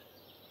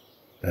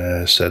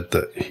said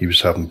that he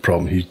was having a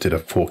problem. He did a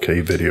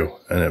 4K video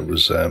and it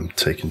was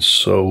taking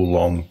so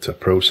long to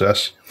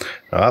process.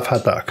 Now, I've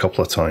had that a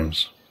couple of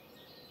times.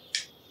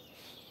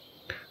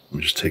 Let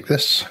me just take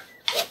this.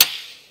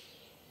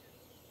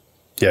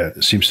 Yeah,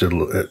 it seems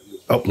to, it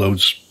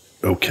uploads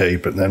okay,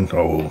 but then,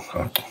 oh,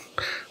 I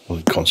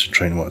wasn't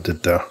concentrating on what I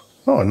did there.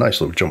 Oh, a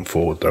nice little jump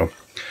forward though.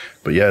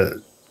 But yeah,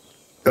 it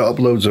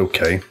uploads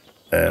okay.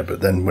 But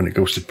then when it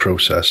goes to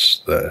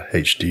process the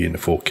HD and the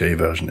 4K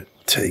version, it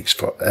takes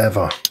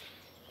forever.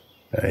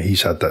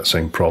 He's had that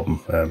same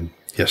problem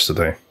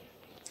yesterday.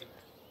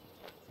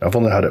 I've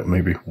only had it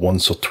maybe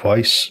once or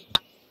twice.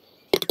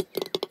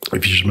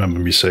 If you just remember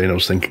me saying I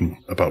was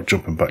thinking about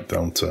jumping back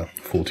down to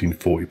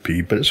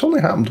 1440p, but it's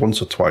only happened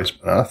once or twice.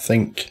 I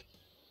think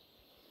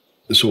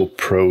the sort of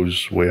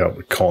pros weigh out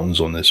the cons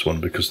on this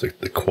one because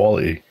the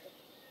quality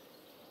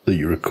that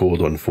you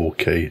record on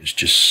 4K is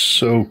just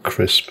so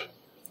crisp.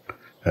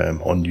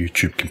 On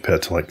YouTube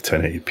compared to like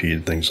 1080p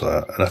and things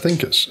like that, and I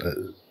think it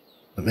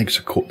makes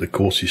the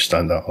courses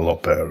stand out a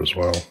lot better as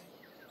well.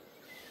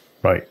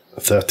 Right,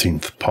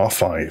 13th, par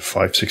 5,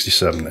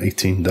 567,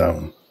 18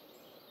 down.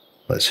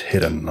 Let's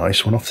hit a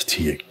nice one off the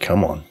tee.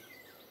 Come on.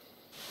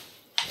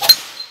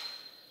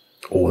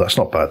 Oh, that's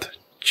not bad.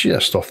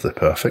 Just off the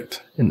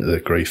perfect. Into the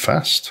grey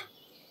fast.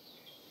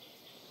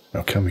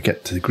 Now can we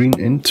get to the green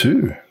in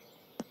two?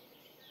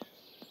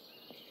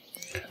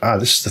 Ah,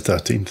 this is the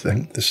 13th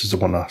thing. This is the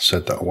one I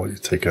said that I wanted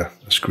to take a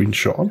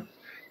screenshot on.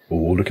 Oh,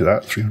 look at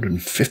that.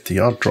 350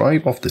 yard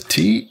drive off the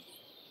tee.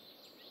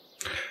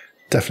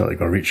 Definitely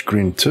going to reach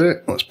green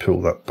two. Let's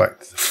pull that back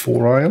to the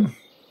 4-iron.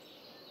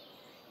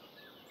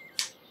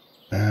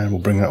 And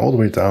we'll bring that all the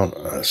way down.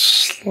 A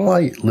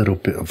slight little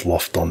bit of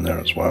loft on there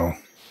as well.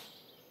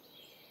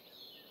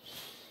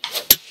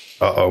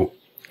 Uh-oh.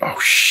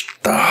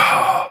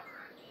 Oh,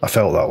 I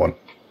felt that one.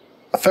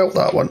 I felt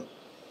that one.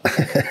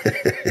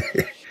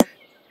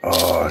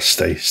 Oh,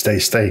 stay.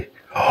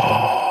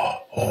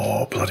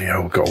 Oh, bloody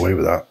hell, got away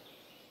with that.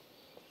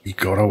 He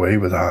got away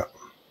with that.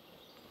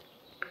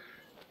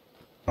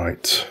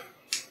 Right.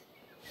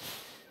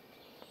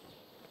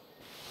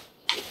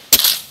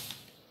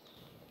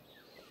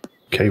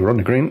 Okay, we're on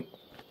the green.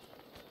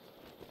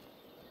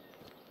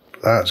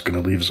 That's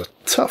going to leave us a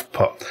tough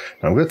putt.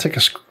 Now, I'm going to take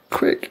a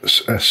quick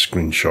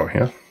screenshot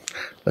here.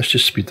 Let's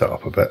just speed that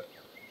up a bit.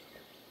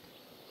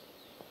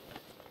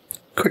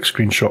 Quick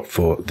screenshot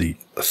for the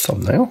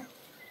thumbnail.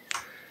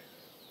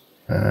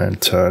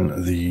 And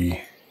turn the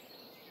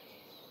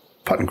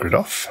pattern grid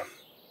off.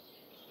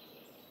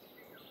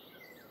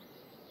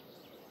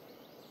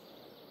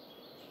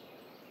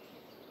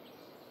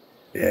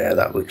 Yeah,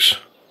 that looks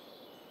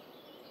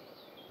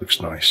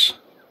nice.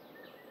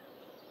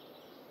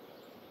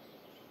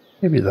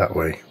 Maybe that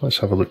way. Let's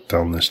have a look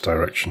down this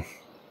direction.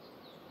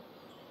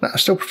 Now, I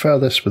still prefer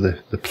this with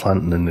the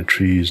planting and the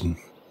trees and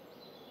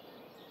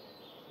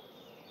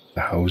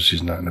the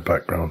houses and that in the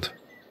background.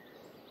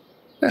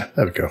 Yeah,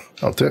 there we go.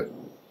 I'll do it.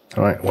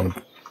 Alright, I want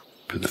to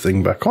put the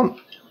thing back on.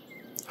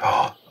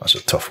 Oh, that's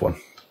a tough one.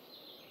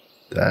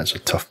 That's a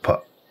tough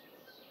putt.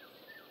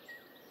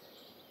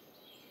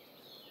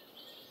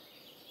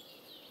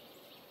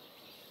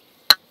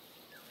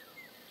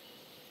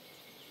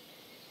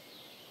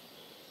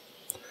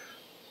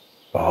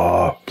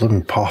 Oh,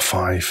 blooming par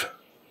 5.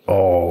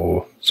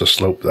 Oh, it's a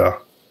slope there.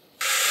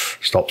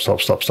 Stop.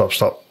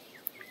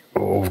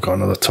 Oh, we've got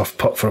another tough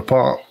putt for a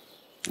par.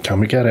 Can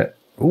we get it?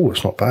 Oh,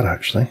 it's not bad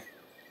actually.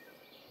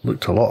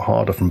 Looked a lot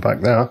harder from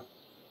back there.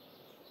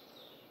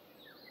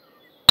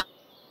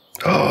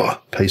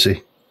 Oh,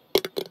 pacey.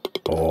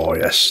 Oh,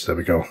 yes, there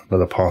we go.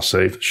 Another par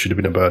save. Should have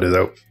been a birdie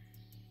though.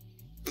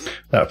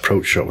 That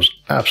approach shot was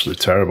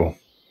absolutely terrible.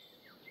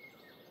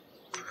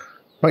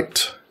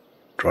 Right,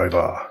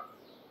 driver.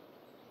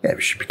 Yeah,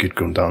 we should be good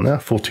going down there.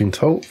 14th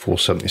hole,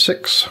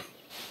 476.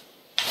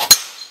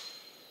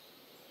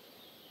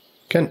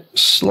 Again,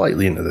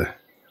 slightly into the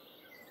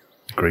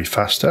grey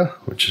faster,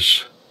 which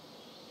is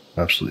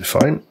absolutely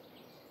fine.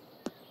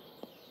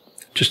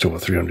 Just over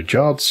 300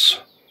 yards.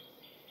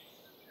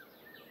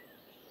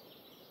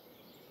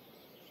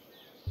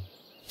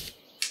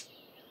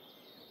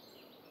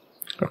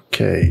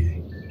 Okay,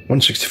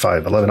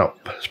 165, 11 up.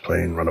 It's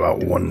playing around about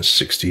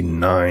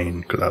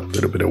 169. Got that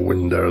little bit of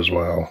wind there as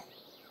well.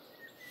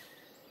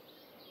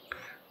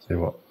 See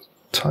what?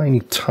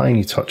 Tiny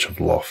touch of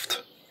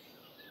loft.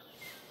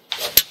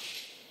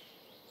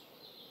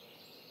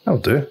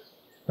 That'll do.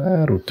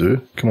 That'll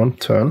do. Come on,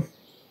 turn.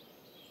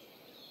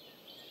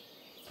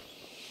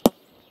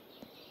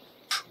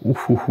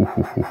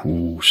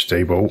 Ooh,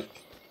 stable.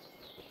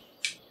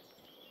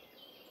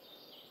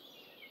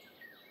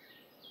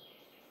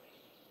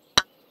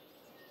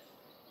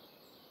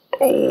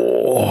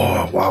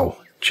 Oh, wow.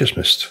 Just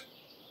missed.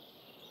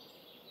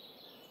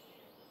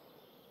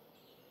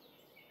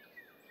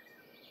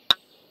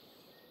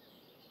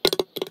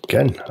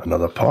 Again,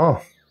 another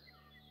par.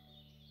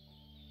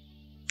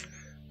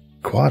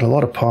 Quite a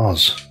lot of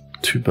pars.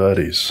 2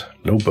 birdies.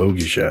 No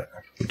bogeys yet,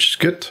 which is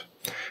good.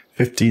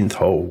 15th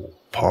hole.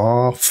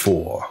 Par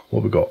 4.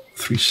 What we got?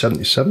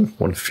 377.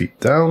 1 feet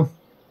down.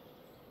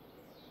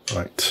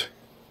 Right.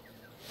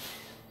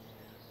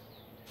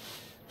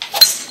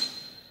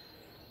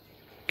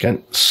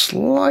 Again,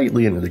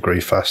 slightly into the grey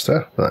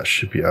faster, but that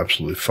should be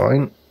absolutely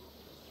fine.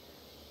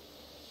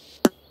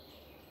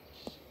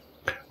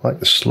 I like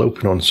the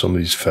sloping on some of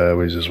these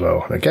fairways as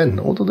well. And again,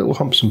 all the little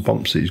humps and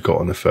bumps that he's got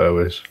on the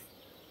fairways.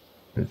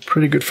 It's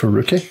pretty good for a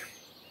rookie.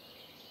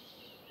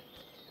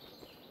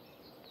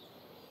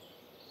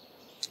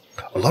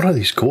 A lot of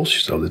these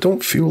courses, though, they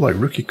don't feel like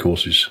rookie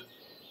courses.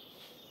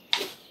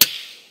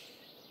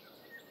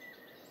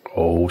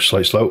 Oh,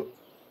 slight slope.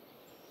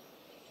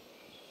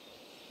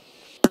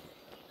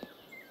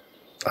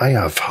 I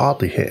have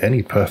hardly hit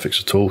any perfects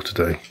at all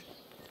today.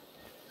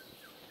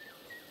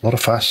 A lot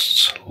of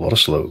fasts, a lot of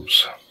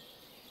slows.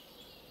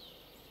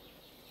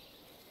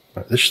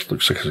 Right, this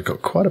looks like it's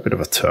got quite a bit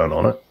of a turn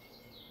on it.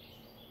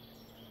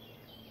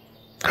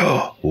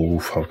 Oh,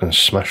 oof, I was going to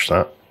smash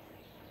that.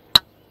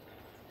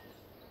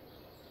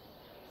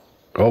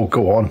 Oh,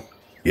 go on.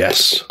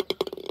 Yes.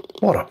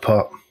 What a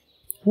putt.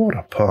 What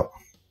a putt.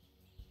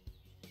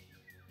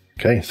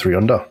 Okay, 3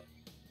 under.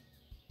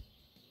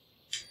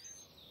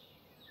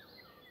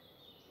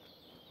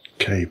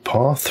 Okay,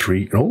 par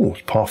 3. Oh,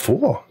 it's par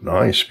 4.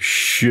 Nice. We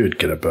should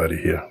get a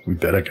birdie here. We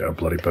better get a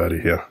bloody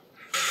birdie here.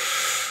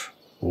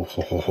 Oh,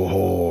 ho, ho, ho,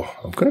 ho.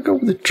 I'm going to go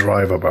with the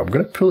driver, but I'm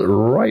going to pull it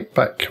right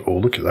back. Oh,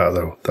 look at that,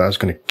 though. That's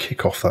going to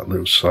kick off that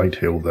little side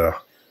hill there.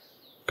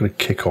 Going to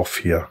kick off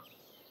here.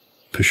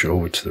 Push it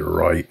over to the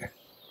right.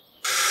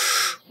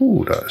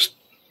 Ooh, that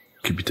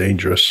could be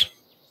dangerous.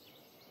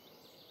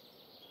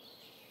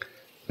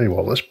 Tell you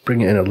what, let's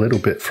bring it in a little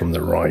bit from the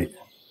right.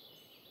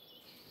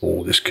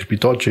 Oh, this could be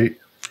dodgy.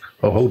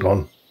 Oh, hold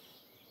on.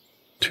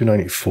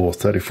 294,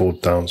 34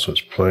 down, so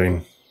it's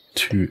playing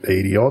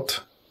 280 odd.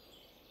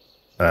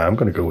 I'm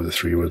going to go with the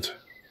 3-wood.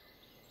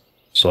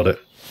 Sod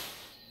it.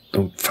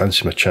 Don't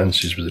fancy my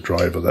chances with the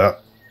driver there.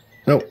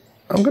 No,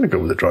 I'm going to go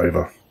with the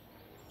driver.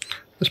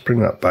 Let's bring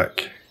that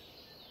back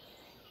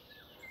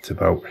to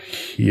about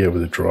here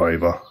with the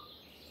driver.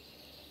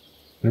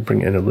 I'm going to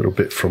bring it in a little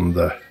bit from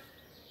the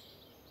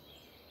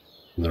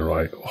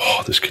right.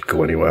 Oh, this could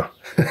go anywhere.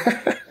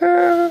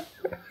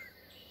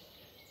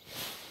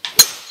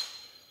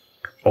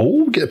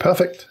 Oh, get it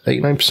perfect.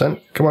 89%.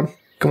 Come on,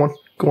 come on,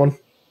 go on.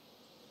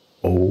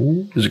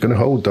 Oh, is it going to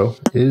hold though?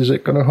 Is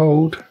it going to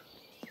hold?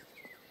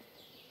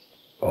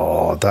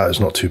 Oh, that is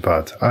not too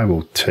bad. I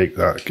will take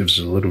that. Gives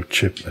us a little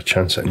chip, a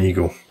chance at an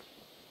eagle.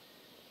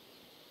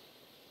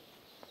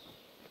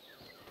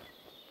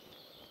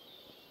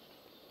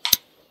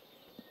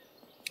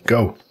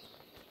 Go.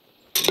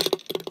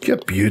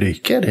 Get beauty.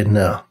 Get in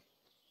there.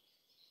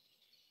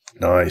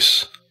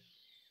 Nice.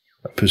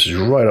 That pushes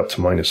right up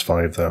to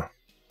 -5 there.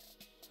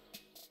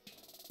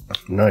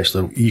 Nice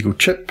little eagle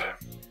chip.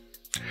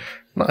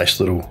 Nice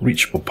little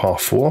reachable par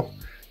 4.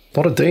 A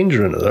lot of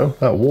danger in it though.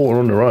 That water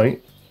on the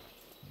right.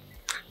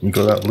 You've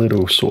got that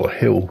little sort of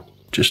hill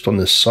just on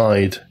the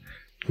side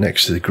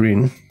next to the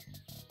green.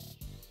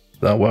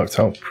 That worked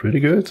out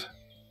pretty good.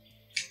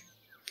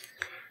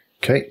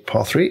 Okay,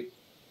 par 3.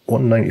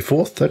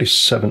 194,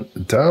 37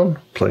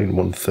 down. Playing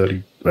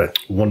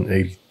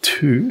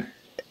 182.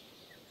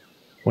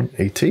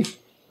 180.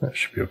 That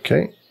should be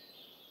okay.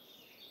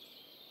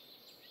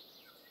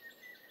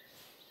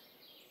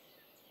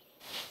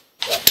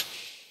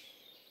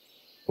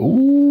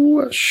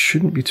 Ooh, that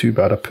shouldn't be too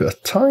bad. I put a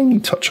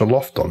tiny touch of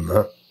loft on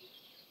that.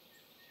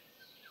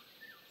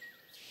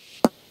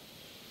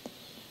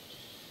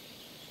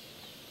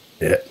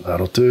 Yeah,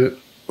 that'll do it.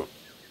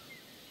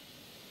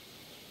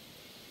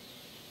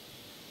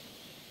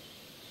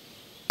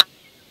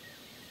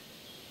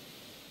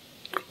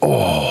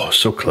 Oh,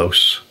 so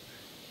close.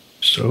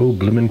 So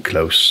blimmin'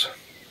 close.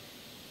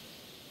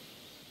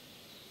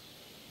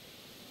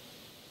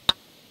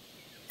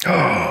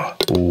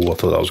 Oh, I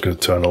thought that was going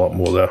to turn a lot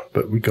more there,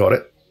 but we got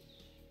it.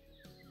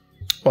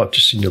 Oh, I've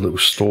just seen a little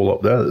stall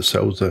up there that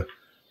sells the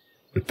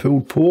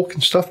pulled pork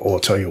and stuff. Oh, I'll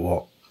tell you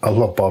what, I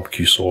love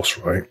barbecue sauce,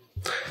 right?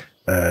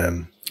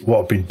 What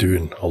I've been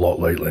doing a lot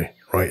lately,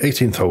 right?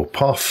 18th hole,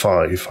 par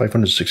 5,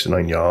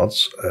 569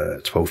 yards,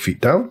 12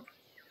 feet down.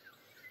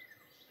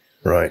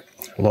 Right,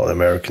 a lot of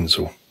Americans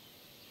will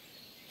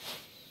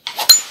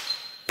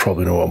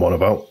probably know what I'm on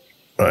about.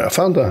 Right, I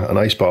found a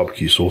nice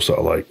barbecue sauce that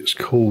I like. It's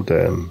called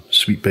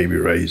Sweet Baby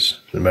Ray's,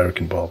 an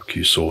American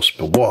barbecue sauce.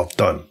 But what I've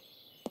done,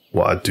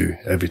 what I do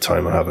every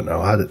time I have it now,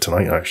 I had it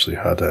tonight actually,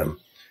 I had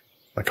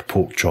like a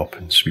pork chop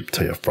and sweet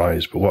potato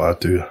fries. But what I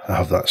do, I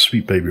have that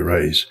Sweet Baby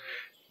Ray's,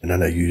 and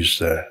then I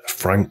use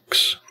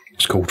Frank's,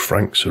 it's called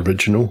Frank's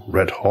Original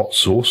Red Hot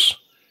Sauce.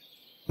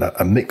 Now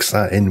I mix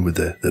that in with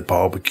the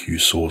barbecue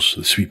sauce,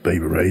 the Sweet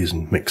Baby Ray's,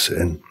 and mix it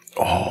in.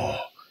 Oh,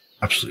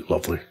 absolutely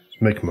lovely.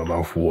 It's making my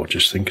mouth water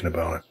just thinking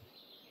about it.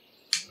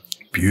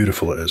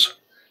 Beautiful it is.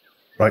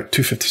 Right,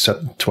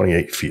 257,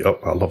 28 feet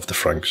up. I love the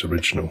Frank's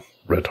Original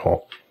Red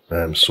Hot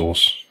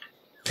sauce.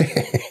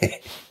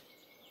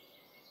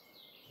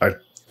 I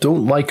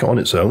don't like it on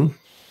its own,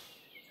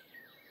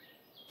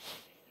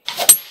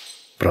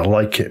 but I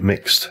like it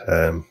mixed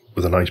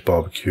with a nice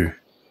barbecue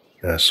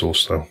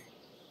sauce though.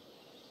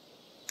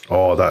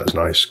 Oh, that is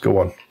nice. Go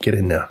on, get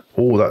in there.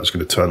 Oh, that's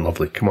going to turn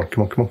lovely. Come on,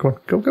 come on, come on, come on.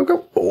 Go, go,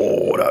 go.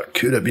 Oh, that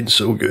could have been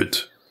so good.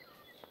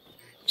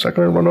 Is that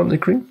going to run on the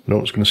green?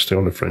 No, it's going to stay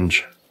on the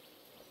fringe.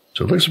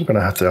 So it looks like we're going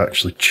to have to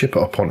actually chip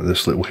it up onto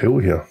this little hill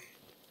here.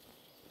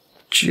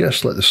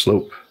 Just let the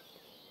slope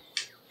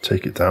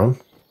take it down.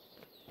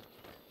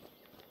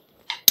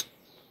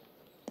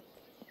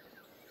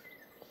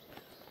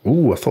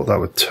 Ooh, I thought that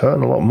would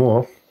turn a lot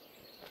more.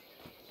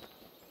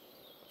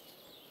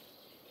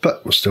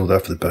 But we're still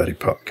there for the birdie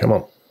putt. Come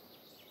on.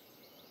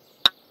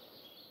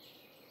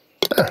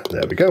 Ah,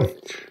 there we go.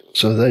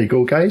 So there you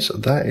go, guys.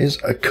 That is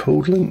a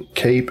Coadling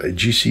Cabe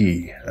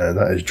GC, and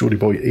that is Geordie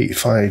Boy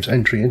 85's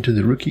entry into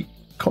the rookie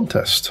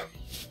contest.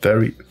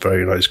 Very,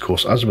 very nice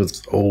course, as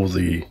with all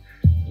the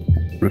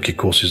rookie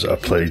courses that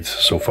I've played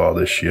so far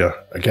this year.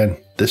 Again,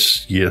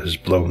 this year has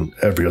blown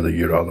every other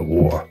year out of the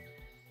water.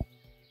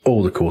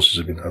 All the courses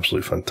have been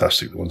absolutely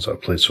fantastic, the ones that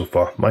I've played so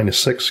far.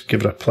 -6, give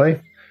it a play.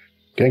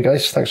 Again,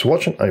 guys, thanks for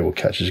watching. I will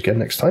catch you again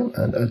next time,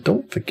 and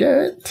don't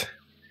forget,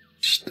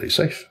 stay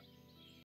safe.